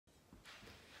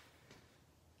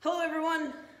Hello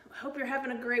everyone, hope you're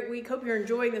having a great week. Hope you're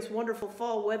enjoying this wonderful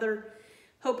fall weather.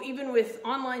 Hope even with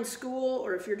online school,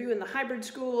 or if you're doing the hybrid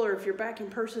school, or if you're back in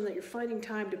person, that you're finding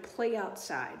time to play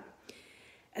outside.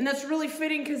 And that's really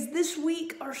fitting because this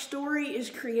week our story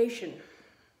is creation.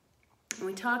 And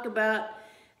we talk about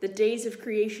the days of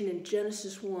creation in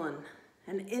Genesis 1.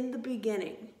 And in the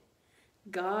beginning,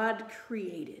 God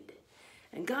created.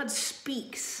 And God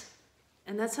speaks.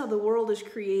 And that's how the world is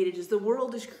created, is the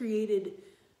world is created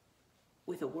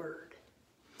with a word.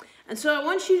 And so I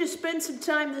want you to spend some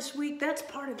time this week. That's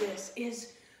part of this,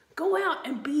 is go out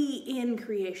and be in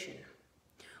creation.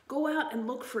 Go out and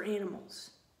look for animals.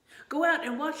 Go out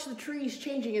and watch the trees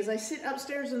changing. As I sit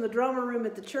upstairs in the drama room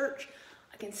at the church,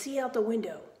 I can see out the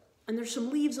window. And there's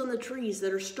some leaves on the trees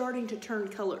that are starting to turn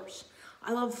colors.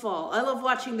 I love fall. I love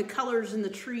watching the colors in the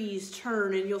trees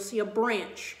turn, and you'll see a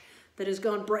branch that has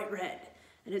gone bright red.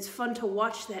 And it's fun to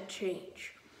watch that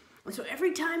change. And so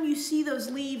every time you see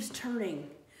those leaves turning,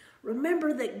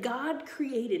 remember that God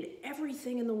created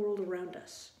everything in the world around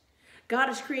us. God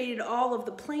has created all of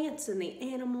the plants and the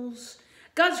animals.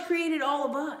 God's created all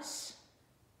of us.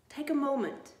 Take a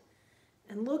moment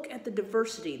and look at the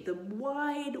diversity, the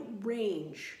wide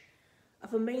range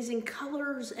of amazing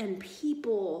colors and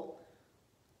people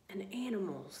and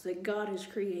animals that God has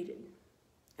created.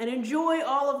 And enjoy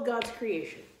all of God's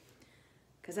creation,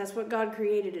 because that's what God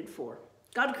created it for.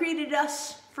 God created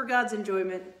us for God's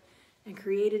enjoyment and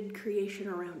created creation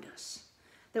around us,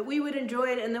 that we would enjoy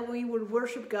it and that we would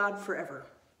worship God forever.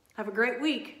 Have a great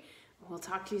week. We'll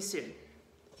talk to you soon.